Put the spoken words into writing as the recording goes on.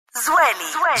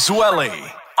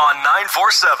Zweli on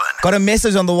 947. Got a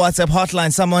message on the WhatsApp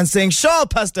hotline. Someone saying, "Sure,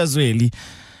 Pastor Zweli."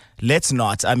 Let's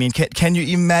not. I mean, can you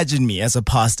imagine me as a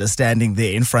pastor standing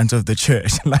there in front of the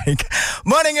church? Like,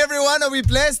 morning, everyone. Are we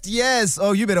blessed? Yes.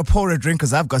 Oh, you better pour a drink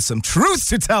because I've got some truth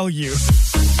to tell you.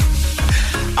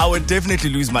 I would definitely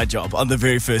lose my job on the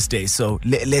very first day, so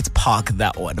let's park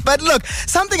that one. But look,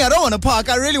 something I don't want to park,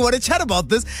 I really want to chat about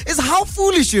this, is how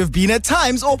foolish you have been at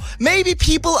times, or maybe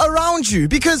people around you,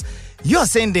 because you're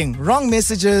sending wrong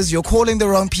messages, you're calling the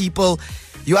wrong people,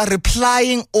 you are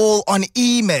replying all on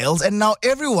emails, and now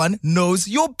everyone knows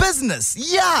your business.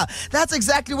 Yeah, that's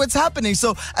exactly what's happening.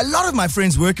 So a lot of my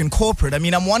friends work in corporate. I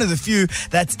mean, I'm one of the few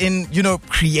that's in,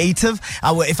 creative,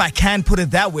 if I can put it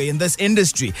that way, in this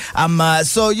industry.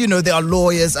 So, there are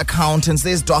lawyers, accountants,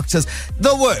 there's doctors,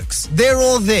 the works. They're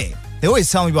all there. They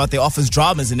always tell me about their office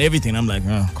dramas and everything. I'm like,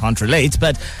 can't relate,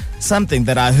 but something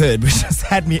that I heard, which just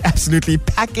had me absolutely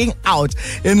packing out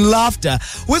in laughter,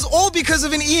 was all because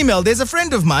of an email. There's a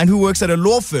friend of mine who works at a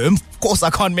law firm. Of course, I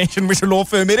can't mention which law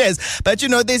firm it is, but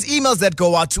there's emails that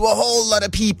go out to a whole lot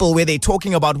of people where they're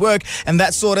talking about work and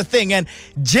that sort of thing. And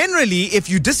generally, if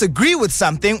you disagree with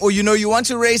something, or you want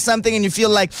to raise something and you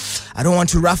feel like, I don't want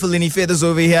to ruffle any feathers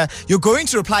over here, you're going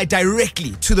to reply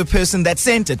directly to the person that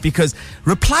sent it, because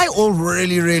reply all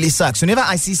really, really sucks. Whenever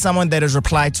I see someone that has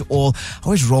replied to all, I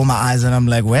always roll my eyes and I'm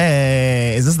like,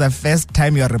 wait, is this the first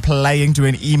time you're replying to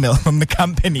an email from the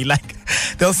company? Like,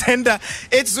 they'll send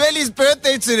it's Zweli's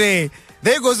birthday today.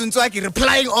 There goes Ntwaki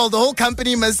replying all. The whole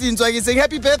company must see Ntwaki saying,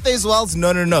 happy birthday, Swells.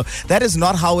 No. That is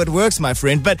not how it works, my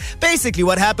friend. But basically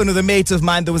what happened with a mate of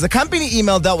mine, there was a company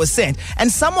email that was sent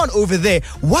and someone over there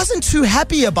wasn't too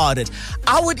happy about it.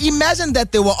 I would imagine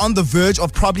that they were on the verge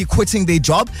of probably quitting their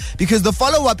job, because the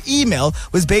follow-up email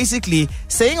was basically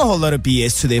saying a whole lot of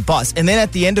BS to their boss. And then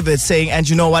at the end of it saying, and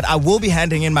you know what, I will be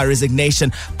handing in my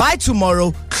resignation by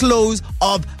tomorrow, close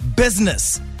of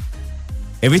business.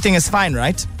 Everything is fine,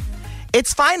 right?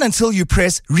 It's fine until you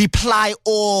press reply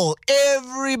all.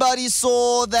 Everybody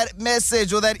saw that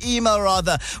message, or that email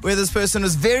rather, where this person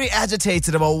was very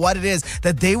agitated about what it is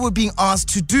that they were being asked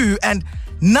to do. And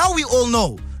now we all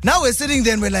know. Now we're sitting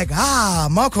there and we're like,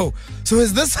 Marco, so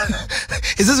is this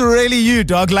really you,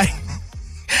 dog? Like,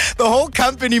 the whole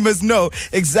company must know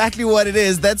exactly what it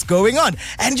is that's going on.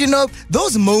 And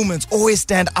those moments always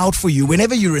stand out for you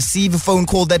whenever you receive a phone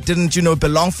call that didn't,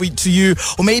 belong to you,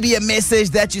 or maybe a message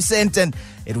that you sent and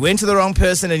it went to the wrong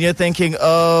person and you're thinking,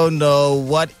 oh no,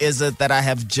 what is it that I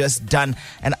have just done?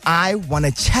 And I want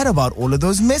to chat about all of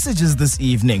those messages this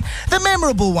evening. The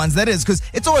memorable ones, that is, because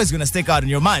it's always going to stick out in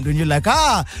your mind when you're like,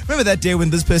 remember that day when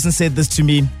this person said this to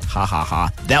me? Ha ha ha.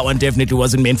 That one definitely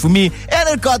wasn't meant for me, and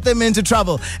it got them into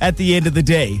trouble at the end of the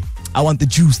day. I want the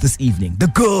juice this evening, the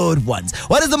good ones.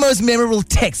 What is the most memorable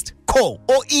text, call,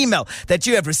 or email that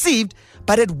you have received,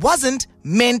 but it wasn't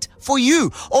meant for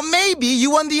you? Or maybe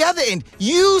you on the other end,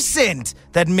 you sent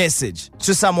that message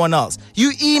to someone else.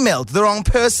 You emailed the wrong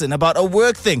person about a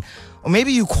work thing. Or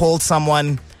maybe you called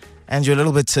someone and you're a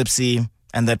little bit tipsy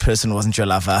and that person wasn't your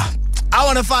lover. I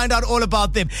want to find out all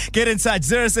about them. Get in touch,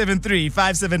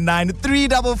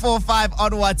 073-579-3445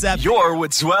 on WhatsApp. You're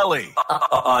with Zweli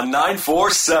on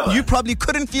 947. You probably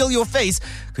couldn't feel your face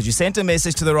because you sent a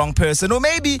message to the wrong person, or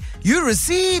maybe you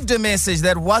received a message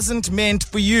that wasn't meant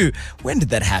for you. When did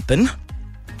that happen?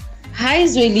 Hi,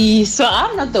 Zweli. So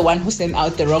I'm not the one who sent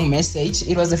out the wrong message.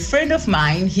 It was a friend of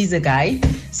mine. He's a guy.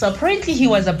 So apparently he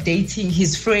was updating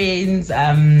his friends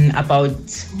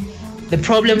about the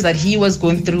problems that he was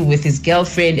going through with his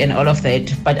girlfriend and all of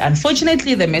that. But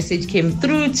unfortunately, the message came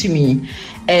through to me.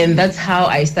 And that's how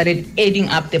I started adding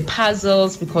up the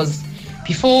puzzles, because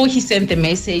before he sent the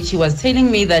message, he was telling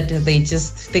me that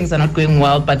things are not going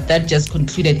well, but that just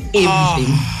concluded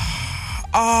everything.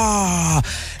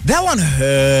 That one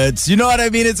hurts. You know what I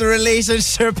mean? It's a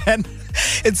relationship and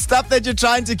it's stuff that you're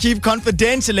trying to keep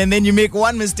confidential, and then you make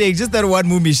one mistake, just that one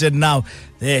movie shit. Now,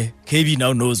 there, KB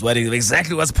now knows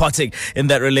exactly what's potting in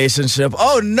that relationship.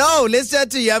 Oh no, let's chat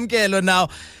to Yamkelo now.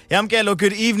 Yamkelo,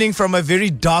 good evening from a very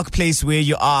dark place where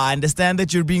you are. I understand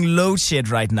that you're being load shed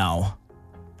right now.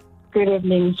 Good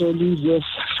evening, Jolie. Yes,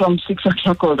 from 6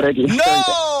 o'clock already. No!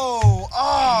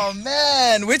 Oh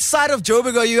man, which side of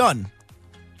Joburg are you on?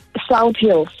 South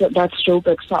Hills, that's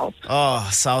Joburg South. Oh,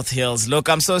 South Hills. Look,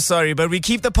 I'm so sorry, but we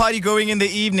keep the party going in the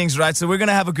evenings, right? So we're going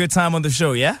to have a good time on the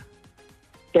show, yeah?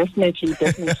 Definitely.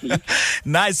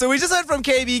 Nice. So we just heard from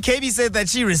KB. KB said that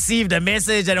she received a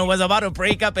message and it was about to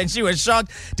break up and she was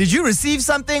shocked. Did you receive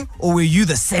something, or were you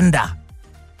the sender?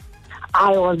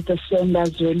 I was the sender,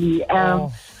 Jolie.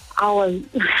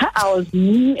 I was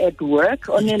new at work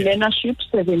on a learnership,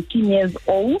 17 years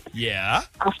old. Yeah.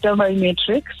 After my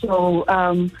matric, so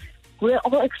we're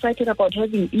all excited about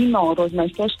having email. It was my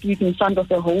first week in front of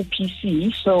the whole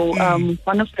PC. So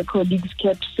one of the colleagues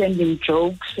kept sending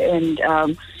jokes, and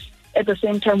at the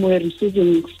same time we were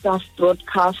receiving staff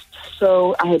broadcasts.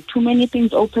 So I had too many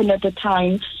things open at the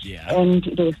time, and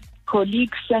the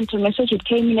colleague sent a message. It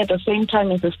came in at the same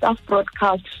time as the staff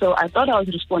broadcast. So I thought I was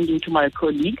responding to my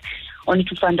colleague, only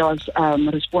to find I was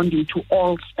responding to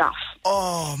all staff.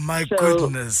 Oh my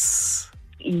goodness.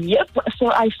 Yep.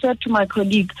 So I said to my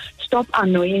colleague, "Stop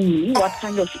annoying me. What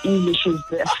kind of English is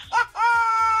this?"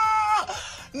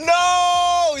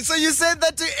 No! So you said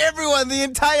that to everyone. The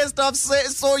entire staff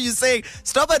saw you saying,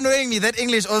 "Stop annoying me. That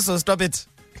English also, stop it."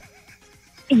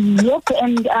 Yep,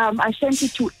 and I sent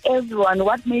it to everyone.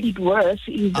 What made it worse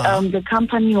is the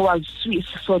company was Swiss,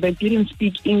 so they didn't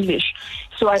speak English.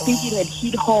 So I think it had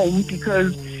hit home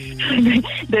because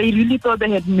they really thought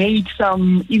they had made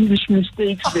some English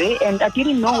mistakes there, and I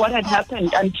didn't know what had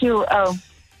happened until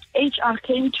HR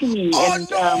came to me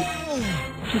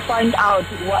to find out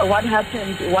what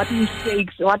happened, what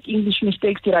English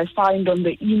mistakes did I find on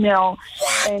the email.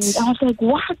 And I was like,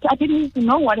 what? I didn't even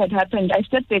know what had happened. I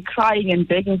sat there crying and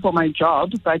begging for my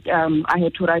job, but I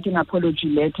had to write an apology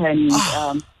letter and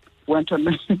went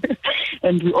on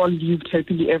and we all lived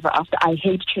happily ever after. I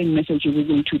hate chain messages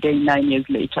even today, 9 years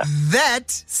later. That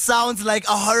sounds like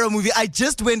a horror movie. I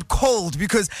just went cold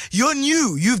because you're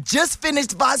new. You've just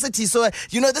finished varsity. So,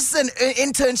 this is an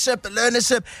internship,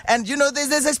 learnership, and,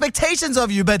 there's expectations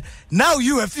of you. But now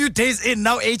a few days in,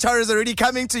 now HR is already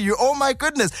coming to you. Oh, my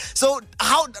goodness. So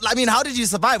how did you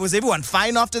survive? Was everyone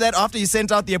fine after that, after you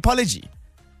sent out the apology?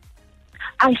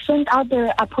 I sent out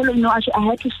the apology. No, actually, I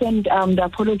had to send the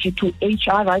apology to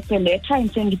HR, write the letter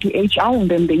and send it to HR,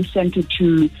 and then they sent it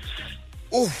to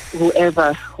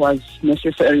whoever was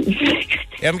necessary.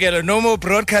 Yamkelo, no more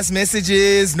broadcast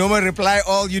messages, no more reply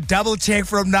all. You double check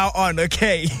from now on,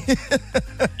 okay?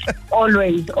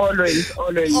 Always. Always.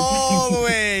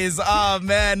 Oh,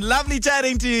 man. Lovely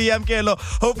chatting to you, Yamkelo.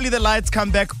 Hopefully the lights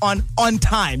come back on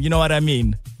time. You know what I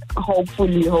mean?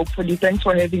 Hopefully. Thanks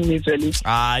for having me, Zweli.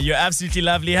 You're absolutely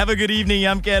lovely. Have a good evening,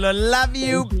 Yamkelo. Love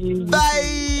you.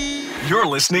 Bye. You're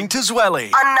listening to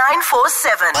Zweli on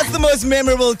 947. What's the most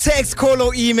memorable text, call,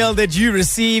 or email that you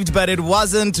received, but it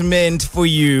wasn't meant for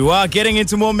you? Getting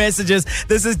into more messages.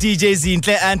 This is DJ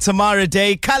Zinhle and Tamara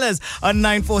Day. Colors on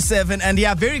 947. And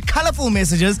very colorful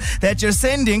messages that you're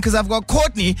sending, because I've got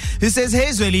Courtney who says,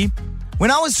 "Hey, Zweli, when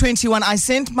I was 21, I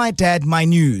sent my dad my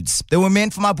nudes. They were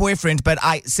meant for my boyfriend, but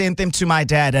I sent them to my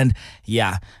dad, and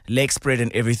leg spread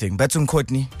and everything." But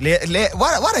Courtney,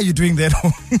 what are you doing there?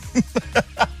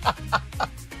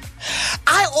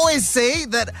 I always say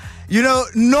that,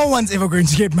 no one's ever going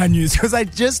to get my nudes because I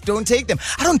just don't take them.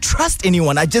 I don't trust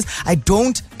anyone. I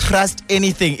don't trust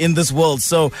anything in this world.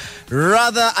 So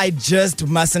rather, I just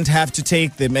mustn't have to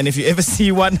take them. And if you ever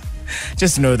see one,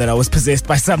 just know that I was possessed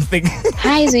by something.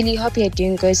 Hi, Zweli. Hope you're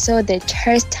doing good. So the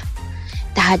first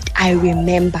that I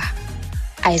remember,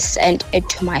 I sent it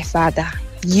to my father.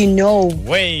 As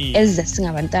a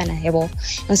singer on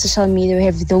social media, we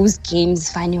have those games,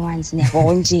 funny ones,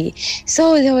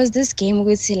 so there was this game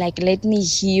which like let me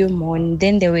hear you moan.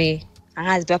 Then there were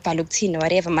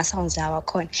whatever my sounds are.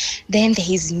 Then there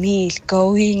is me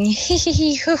going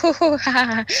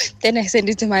then I sent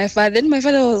it to my father. Then my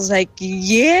father was like,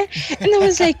 yeah. And I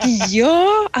was like,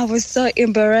 yo. I was so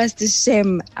embarrassed.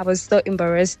 Shame. I was so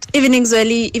embarrassed. Evening,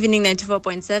 Zweli. Evening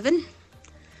 94.7.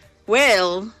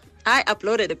 Well, I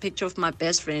uploaded a picture of my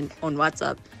best friend on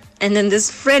WhatsApp. And then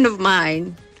this friend of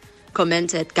mine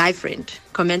guy friend,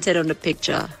 commented on the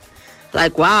picture.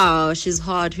 Like, wow, she's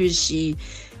hot. Who's she?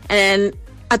 And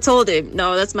I told him,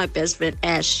 no, that's my best friend,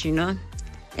 Ash, And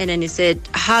then he said,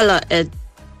 holla at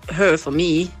her for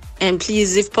me. And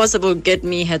please, if possible, get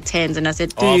me her tens. And I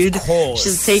said, dude,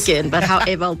 she's taken. But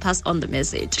however, I'll pass on the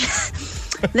message.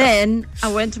 Then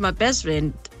I went to my best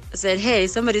friend. I said, hey,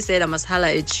 somebody said I must holler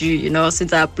at you,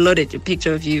 since I uploaded a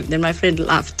picture of you. Then my friend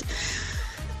laughed.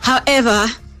 However,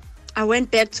 I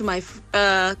went back to my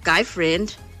guy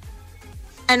friend,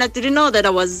 and I didn't know that I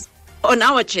was on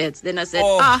our chats. Then I said,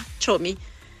 Chomi,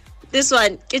 this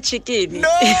one, get chicken. No!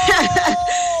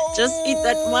 Just eat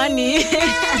that money.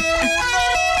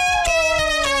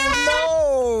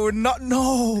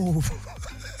 No.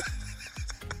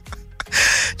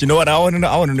 You know what? I want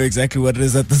to know exactly what it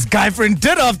is that this guy friend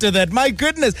did after that. My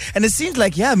goodness. And it seems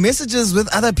like, messages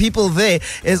with other people there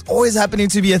is always happening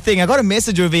to be a thing. I got a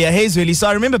message over here. Hey, Zweli. So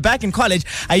I remember back in college,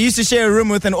 I used to share a room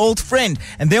with an old friend.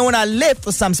 And then when I left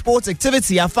for some sports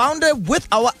activity, I found her with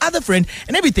our other friend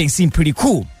and everything seemed pretty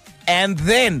cool. And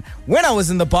then, when I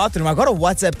was in the bathroom, I got a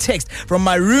WhatsApp text from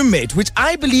my roommate, which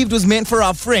I believed was meant for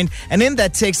our friend. And in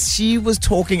that text, she was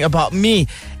talking about me.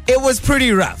 It was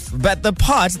pretty rough, but the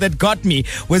part that got me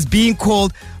was being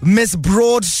called Miss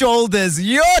Broad Shoulders.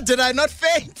 Yo, did I not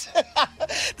faint?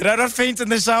 Did I not faint in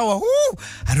the shower? Woo!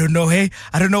 I don't know, hey.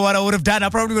 I don't know what I would have done. I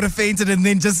probably would have fainted and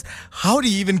then just, how do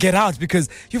you even get out? Because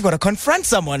you've got to confront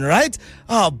someone, right?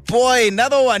 Oh boy,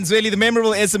 another one. Really, the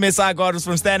memorable SMS I got was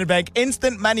from Standard Bank.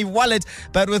 Instant money wallet,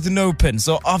 but with no pin.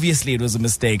 So obviously it was a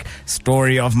mistake.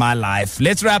 Story of my life.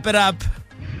 Let's wrap it up.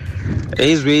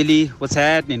 Hey, Zweli, what's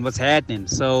happening?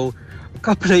 So, a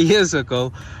couple of years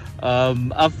ago,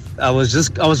 I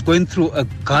was going through a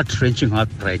gut-wrenching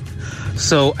heartbreak.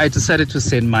 So I decided to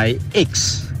send my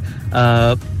ex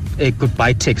a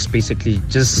goodbye text, basically,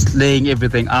 just laying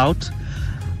everything out,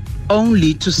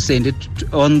 only to send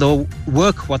it on the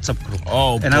work WhatsApp group.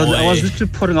 Oh, boy. And I was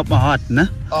literally pouring up my heart, nah?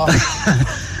 Oh.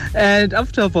 And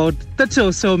after about 30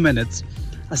 or so minutes,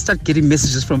 I start getting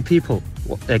messages from people.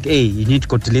 Like, hey, you need to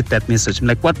go delete that message. I'm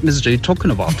like, what message are you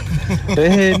talking about?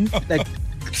 And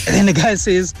then the guy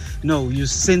says, no, you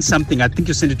sent something. I think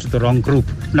you sent it to the wrong group.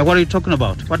 I'm like, what are you talking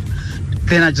about? What?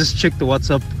 Then I just checked the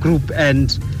WhatsApp group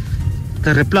and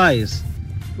the replies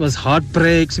was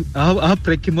heartbreak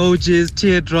emojis,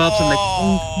 teardrops. I'm like,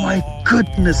 oh my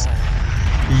goodness.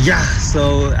 Yeah,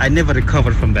 so I never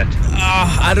recovered from that.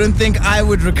 I don't think I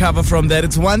would recover from that.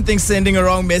 It's one thing sending a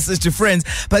wrong message to friends,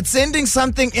 but sending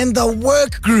something in the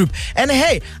work group. And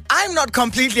hey, I'm not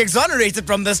completely exonerated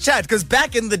from this chat, because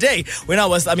back in the day when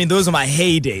those are my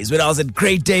heydays, when I was at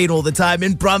Great Dane all the time,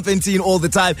 in Braamfontein all the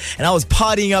time, and I was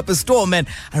partying up a storm, man.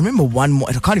 I remember I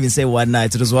can't even say one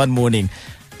night, it was one morning.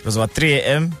 It was about 3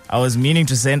 a.m. I was meaning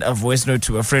to send a voice note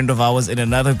to a friend of ours in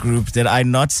another group. Did I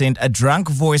not send a drunk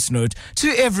voice note to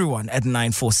everyone at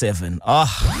 947?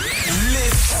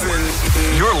 Listen.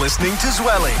 You're listening to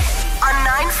Zweli on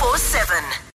 947.